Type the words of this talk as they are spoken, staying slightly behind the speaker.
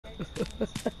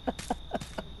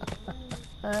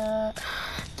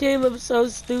Caleb's so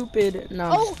stupid. No,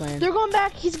 I'm just playing. They're going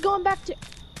back. He's going back to.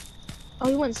 Oh,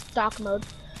 he went stock mode.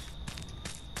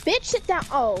 Bitch, sit down.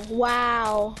 Oh,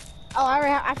 wow. Oh,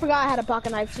 I forgot I had a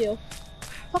pocket knife too.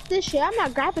 Fuck this shit. I'm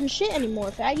not grabbing shit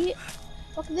anymore, faggot.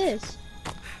 Fuck this.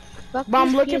 Fuck But I'm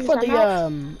this looking penis. for the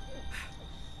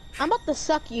I'm about to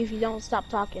suck you if you don't stop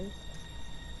talking.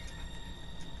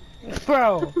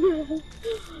 Bro.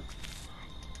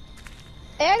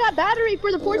 Hey, I got battery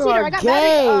for the You 4-seater. are I got gay.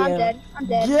 battery. Oh, I'm dead. I'm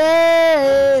dead.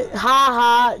 Yay! Ha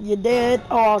ha, you dead.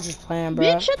 Oh, I was just playing, bro.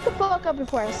 Bitch, shut the fuck up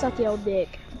before I suck your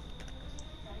dick.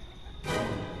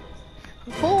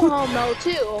 Full homo,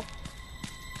 too.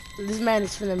 This man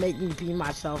is finna make me pee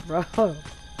myself, bro.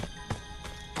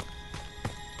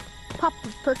 Pop the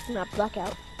perk and I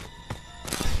blackout.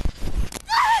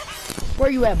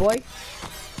 Where you at, boy?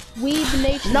 We the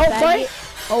nation. No, boy. faggot.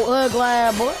 Oh, ugly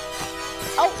boy.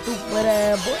 Oh, stupid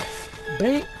ass boy.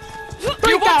 Big.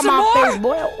 Freak out my face,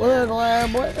 boy. Oh,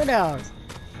 ugly boy. Sit down.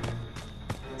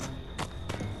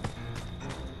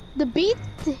 the beat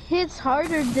hits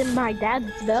harder than my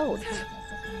dad's belt.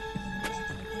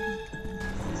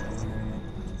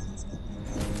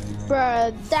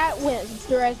 Bruh, that went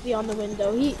directly on the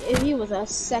window. He was a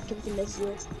second to miss you.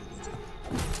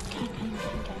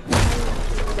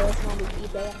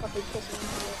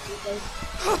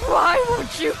 Why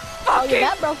won't you fucking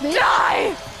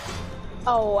die?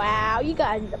 Oh wow, you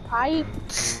got in the pipe.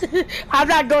 I'm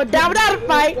not going down without a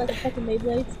fight. Like a fucking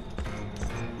Beyblade.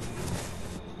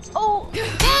 Oh! No!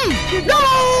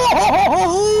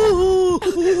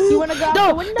 You wanna go out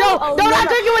the window? No, Oh, no, not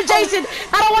cooking with Jason.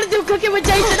 I don't want to do cooking with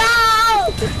Jason.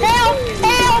 Oh! Help!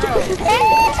 Help!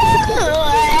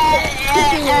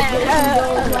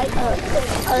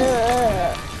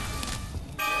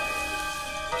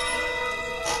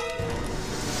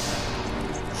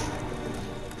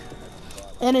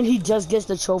 And then he just gets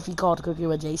the trophy called Cooking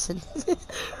with Jason.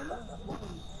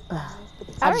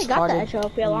 I already got that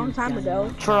trophy a long time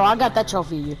ago. True, I got that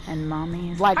trophy. And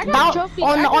mommy, like I got trophy.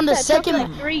 on the second,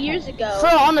 like 3 years ago.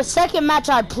 Bro, on the second match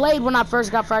I played when I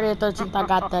first got Friday the 13th, I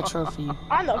got that trophy.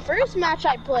 On the first match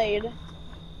I played,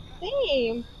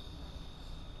 damn,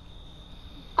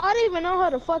 I didn't even know how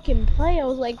to fucking play. I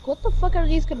was like, what the fuck are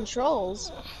these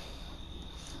controls?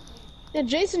 And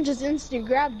Jason just instantly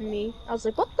grabbed me. I was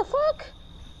like, what the fuck?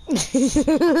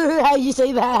 How you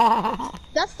say that?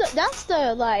 That's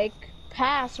the like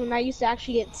past when I used to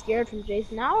actually get scared from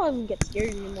Jason. Now I don't even get scared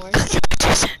anymore.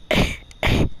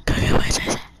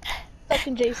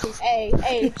 Fucking Jason, hey,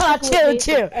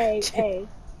 chill. Hey.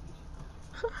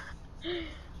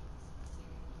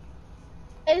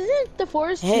 Isn't the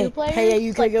Forest 2 players? Hey,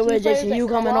 you like, cooking with Jason? that You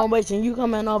coming on Jason? You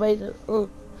coming on Jason?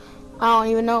 I don't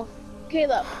even know.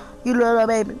 Caleb. You little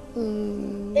baby.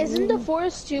 Isn't the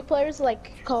Forest 2 players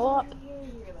like co-op?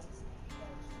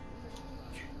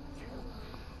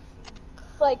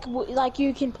 Like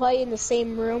you can play in the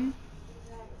same room?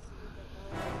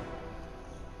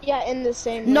 Yeah, in the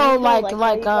same room. No,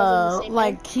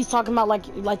 like he's talking about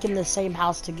like in the same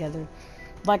house together.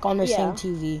 Like on the same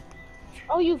TV.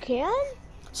 Oh, you can?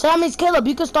 So that means, Caleb,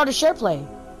 you can start a share play.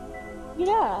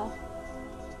 Yeah.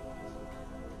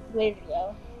 Later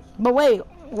though. But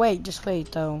wait, just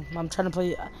wait though. I'm trying to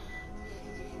play.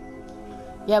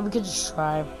 Yeah, we could just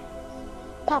try.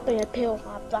 Popping a pill,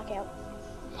 blackout.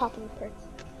 Popping a perk.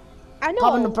 I know.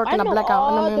 Popping the perk and a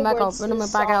blackout. And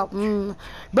then back out.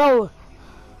 Bro.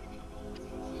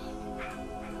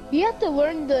 You have to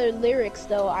learn the lyrics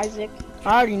though, Isaac.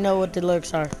 I already know what the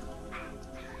lyrics are.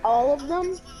 All of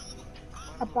them?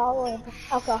 About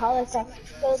alcoholics, so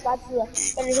got to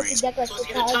better hit the deck like the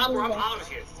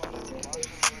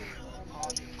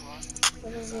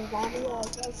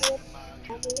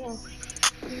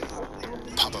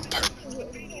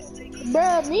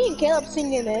Bruh, me and Caleb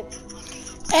singing it.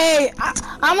 Hey,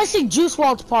 I'm gonna sing Juice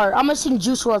WRLD's part. I'm gonna sing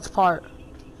Juice WRLD's part.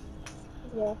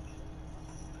 Yeah.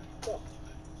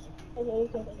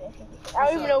 Okay. I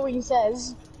don't even know what he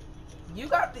says. You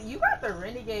got the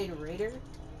Renegade Raider.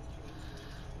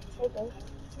 Okay.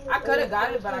 I could have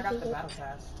got it, but I got the battle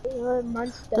pass.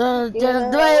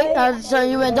 Just wait, I'll show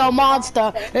you in the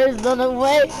monster. There's no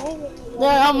way.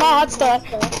 They're a monster.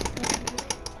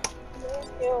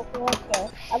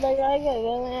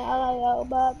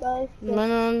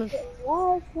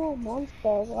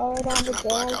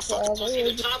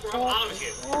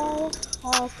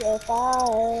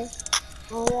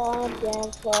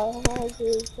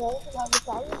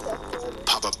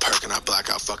 Pop a perk and I black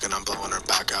out, fucking I'm blowing her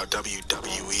back out.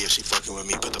 WWE, if she fucking with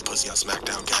me, put the pussy on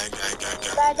SmackDown. Gang.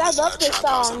 Guys, I love this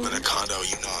song. I'm in a condo,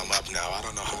 you know I'm up now. I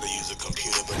don't know how to use a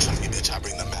computer, but trust me, bitch, I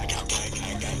bring the Mac out.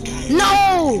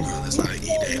 No! That's not an E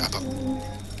day. I pop.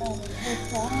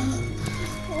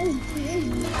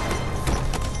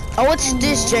 Oh, it's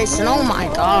this Jason. Oh my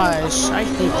gosh. I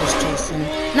hate this Jason.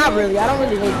 Not really. I don't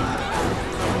really hate it.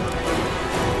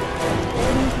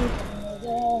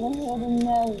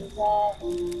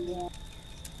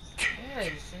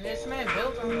 Yes, and this man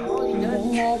built on all he does.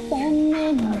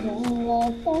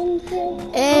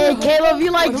 Hey, Caleb,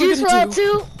 you like Juice WRLD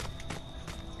too?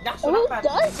 That's what Who I'm about to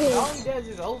do. doesn't? All he does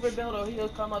is overbuild, or he'll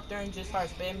come up there and just start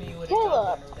spamming you with a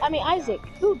Caleb, shotgun. I mean Isaac,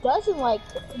 who doesn't like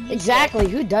Exactly.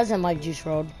 Who doesn't like Juice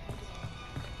WRLD?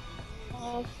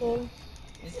 Honestly.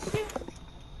 Is this you?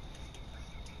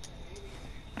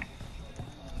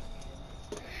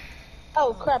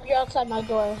 Oh crap, you're outside my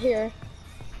door. Here.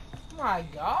 Oh my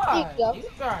god. There you go.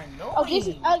 These are annoying. Oh,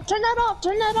 Jason, turn that off,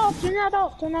 turn that off, turn that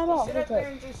off, turn that off. Sit up there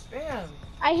and just spam.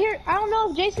 I don't know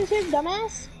if Jason's here,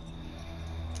 dumbass.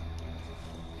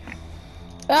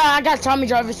 I got Tommy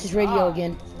Jarvis's radio God,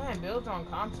 again. This man builds on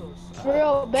consoles. For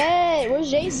real, bet.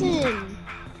 Where's Jason?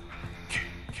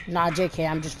 Nah, JK,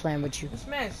 I'm just playing with you. This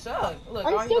man sucks. Look,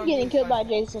 all I'm he still gonna do getting is killed by fight.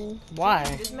 Jason. Why?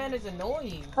 This man is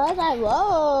annoying. Cause I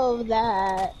love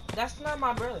that. That's not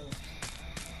my brother.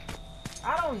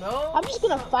 I don't know. I'm just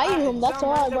gonna fight him. That's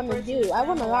all I want to do. I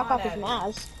want to knock off his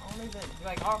mask. I don't even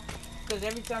like off because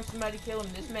every time somebody kill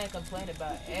him, this man complain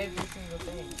about every single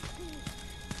thing.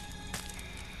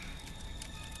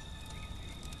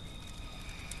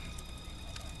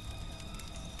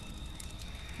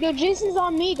 Yo, Jason's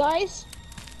on me, guys.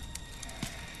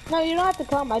 No, you don't have to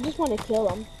come. I just want to kill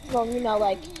him. Well, you know,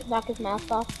 like knock his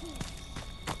mask off.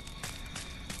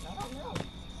 I don't know.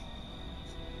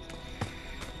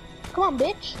 Come on,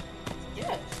 bitch.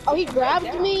 Yes. Oh, he grabbed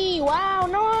down. me. Wow,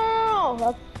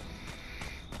 no.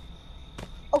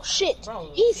 Oh shit. Bro,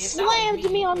 He see, if that was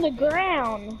slammed me on the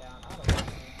ground.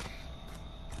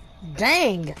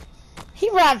 Dang. He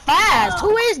ran fast.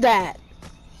 Who is that?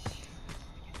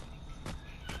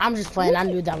 I'm just playing. I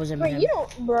knew that was Bro, him. you don't,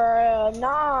 bruh.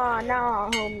 Nah,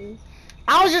 homie.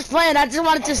 I was just playing. I just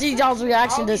wanted to see y'all's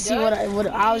reaction All to he see does, what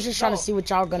I was just trying to see what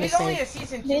y'all gonna He's only say. a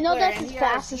season 2 Do you know player, that's and his he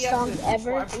has- fastest he has song to-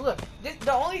 ever? But look,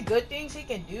 the only good things he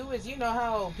can do is, you know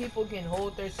how people can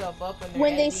hold themselves up when,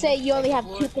 When they say you only have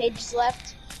 2 pages. pages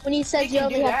left. When he says you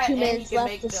only have 2 minutes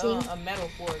left to sing. A metal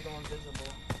floor go invisible.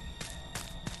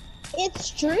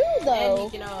 It's true And though.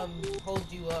 he can hold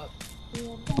you up.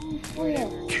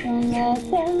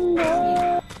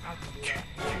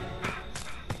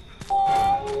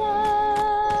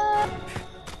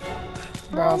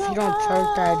 Bro, if you don't turn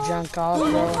that junk off,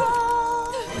 bro.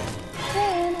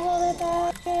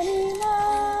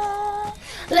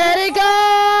 Let it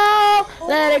go!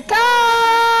 Let it go!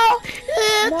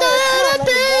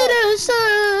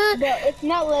 But it's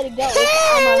not let it go. It's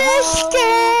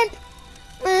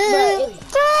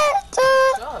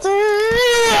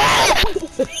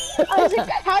I was like,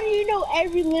 how do you know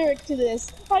every lyric to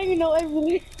this? How do you know every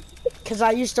lyric? Cause I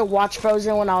used to watch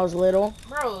Frozen when I was little.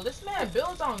 Bro, this man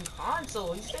builds on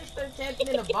console. He sits there camping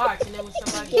in a box, and then when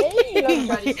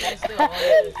somebody stands still.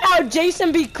 How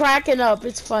Jason be cracking up,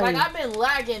 it's funny. Like, I've been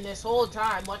lagging this whole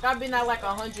time. Like, I've been at like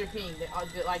 100 ping.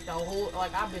 Like, the whole,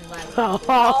 like, I've been lagging.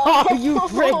 Oh, you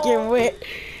freaking wit.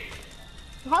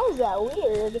 How is that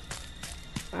weird?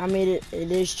 I mean,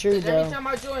 it is true Because every though. time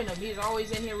I join him, he's always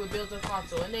in here with built on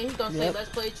console. And then he's gonna say, let's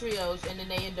play trios, and then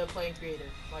they end up playing creative.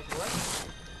 Like, what?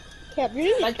 Cap,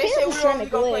 you're Like, they said we were only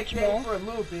gonna play glitch, creative bro. for a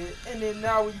little bit, and then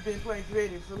now we've been playing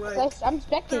creative for like I'm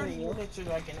 30 spectating you. minutes or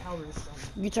like an hour or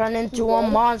something. You turn into a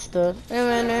monster.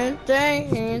 Turn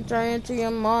into a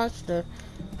monster.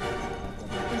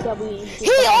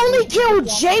 He only killed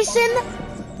Jason?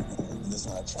 This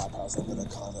not a trap house under the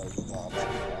condo, you know.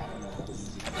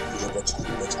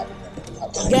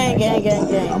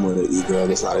 Gang. I'm with an E girl,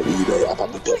 it's not an E day. I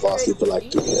pop the pill, fall asleep for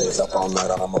like 3 days. Up all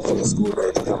night on a fucking school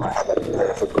day. I might have a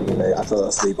prayer for Green Day. I fell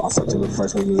asleep on something with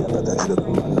French, wake me up at the end of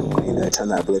Green Day. Turn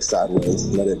that blick sideways,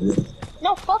 let it be.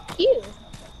 No, fuck you.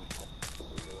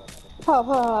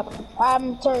 Oh,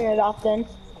 I'm turning it off then.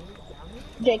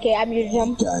 JK, I muted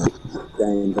him. Gang.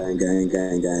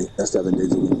 That's 7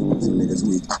 days a week. See niggas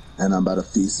weak. And I'm about to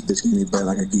feast. Bitch, give me bread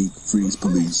like a geek. Freeze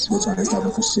police. Bitch, I ain't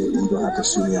stopping for shit. You gon' have to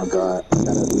shoot me on God.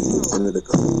 Gotta be into the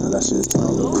crew. Now that shit's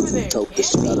tall. Choke the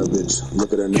shit out of bitch.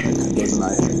 Look at her neck. Those are my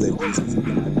hands. They breathe.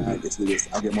 My bag. It's this.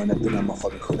 I get more neck than that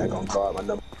motherfucking crew neck on guard. My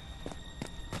number.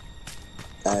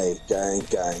 Hey, gang.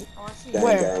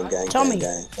 Where? Tell me.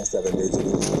 That's 7 days a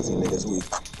week. See niggas weak.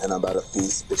 And I'm about to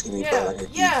feast. Bitch, give me bread like a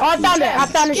geek. Oh, I found it. I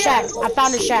found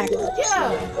a shack.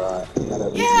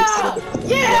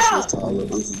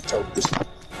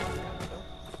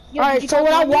 Alright, so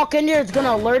when I walk in there, it's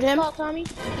gonna alert him. Call Tommy?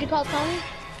 Did you call Tommy?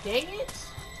 Dang it.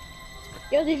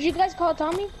 Yo, did you guys call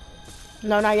Tommy?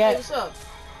 No, not Hey, yet. what's up?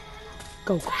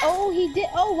 Go. Oh, he did.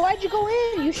 Oh, why'd you go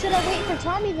in? You should have waited for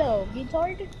Tommy though.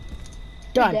 Retard. You're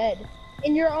Done. dead.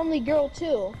 And you're only girl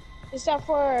too. Except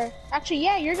for, actually,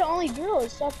 yeah, you're the only girl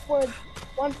except for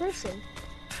one person.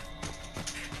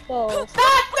 So.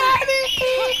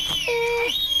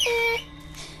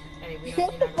 Hey, we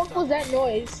What the fuck was that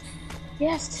noise?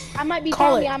 Yes, I might be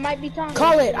Call Tommy. it. I might be Tommy.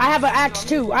 Call it. I have an axe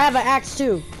too. I have an axe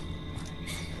too.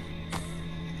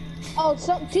 Oh,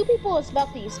 two people is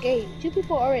about to escape. Two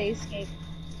people already escaped.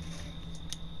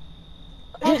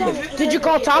 Did you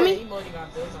call Tommy?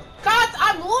 God,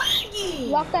 I'm lagging!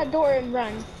 Lock that door and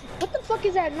run. What the fuck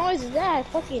is that noise? Is that a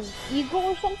fucking eagle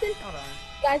or something? Hold on.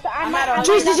 Guys, I I'm might at a-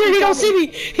 Jason, he don't see me.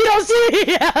 He don't see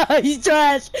me. He's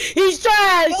trash. He's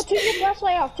trash. Yo, turn your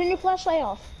flashlight off. Turn your flashlight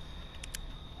off.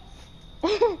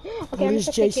 Okay, I'm This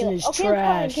just Jason Caleb. is Okay,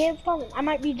 trash. Caleb's coming. I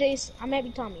might be Jason. I might be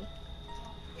Tommy.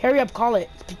 Hurry up, call it.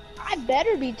 I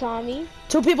better be Tommy.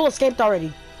 2 people escaped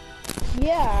already.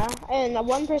 Yeah, and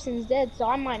one person's dead, so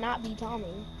I might not be Tommy.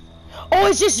 Oh,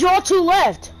 it's just y'all 2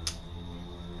 left.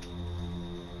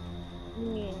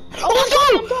 Yeah. Oh,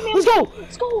 let's go. Tommy, Let's go.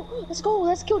 Let's go. Let's go.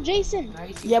 Let's kill Jason.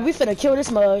 Nice. Yeah, we finna kill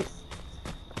this mug.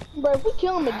 Bro, if we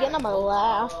kill him again, I'm gonna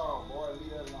laugh.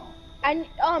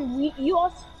 You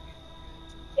also.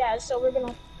 Yeah, so we're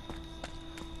gonna.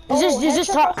 Is this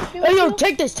top? Oh, yo,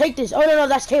 take this. Oh no,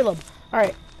 that's Caleb. All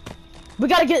right, we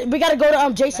gotta go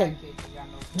to Jason.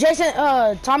 Jason,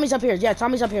 Tommy's up here. Yeah,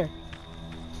 Tommy's up here.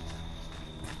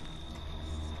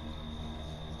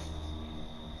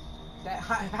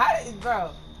 How did, bro?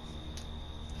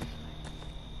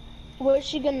 What is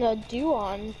she gonna do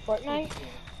on Fortnite?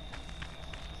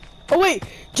 Oh wait,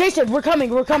 Jason, we're coming.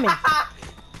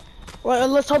 Well,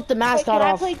 let's hope the mask got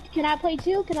off. Can I play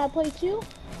too? Can I play too?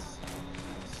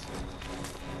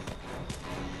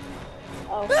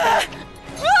 Oh. What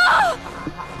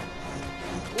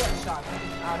shot?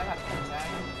 Oh, I got to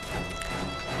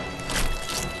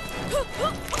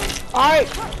All right.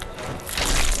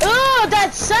 Oh,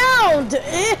 that sound!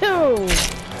 Ew!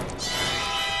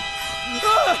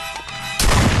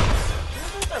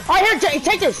 All right, here,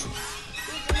 take this.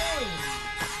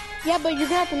 Yeah, but you're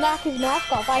gonna have to knock his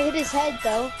mask off. I hit his head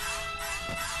though.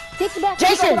 Take the back.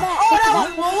 Jason! Take the back. Oh, that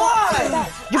was one!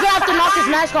 You're gonna have to knock his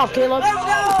mask off, Caleb. Let's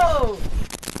go!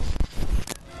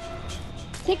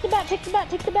 Take the bat. Take the bat.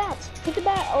 Take the bat. Take the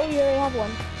bat. Oh, you already have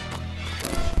one.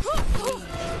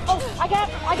 Oh, I got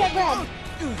grabbed.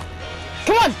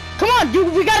 Come on,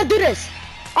 we gotta do this.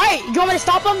 All right, you want me to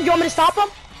stop him?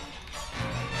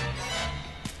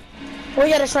 Oh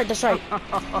yeah, that's right.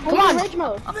 Come on. Rage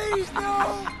mode. Please, no!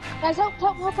 Guys, help.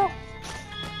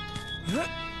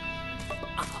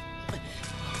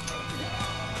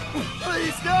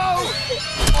 Please, no!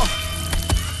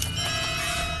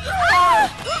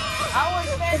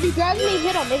 If he grabs me,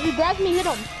 hit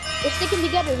him. We're sticking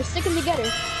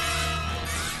together.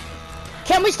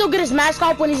 Can we still get his mask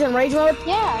off when he's in rage mode?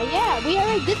 Yeah. We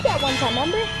already did that one time,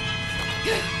 remember?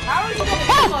 How are you gonna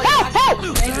Help!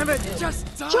 Damn it, just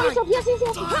die! Show yourself. Yes.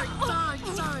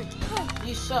 Die!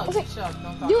 You suck, Okay. you suck.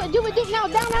 Don't talk. Do it now.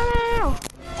 Down.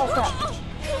 Oh crap.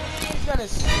 He's gonna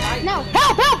snipe No. you.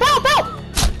 Help!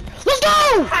 Let's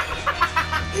go!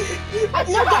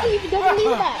 No, don't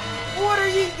leave that. What are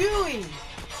you doing?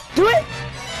 Do it.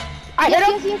 I hit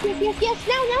him. Yes.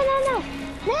 No. Do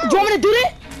you want me to do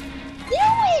it? Do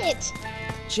it.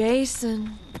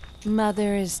 Jason,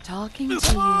 Mother is talking to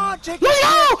Come you. on, take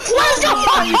Let's go!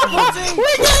 We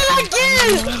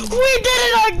did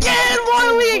it again! Boy,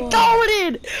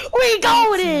 we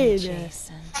going in!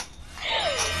 Jason.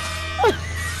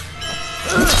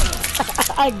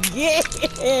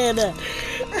 Again!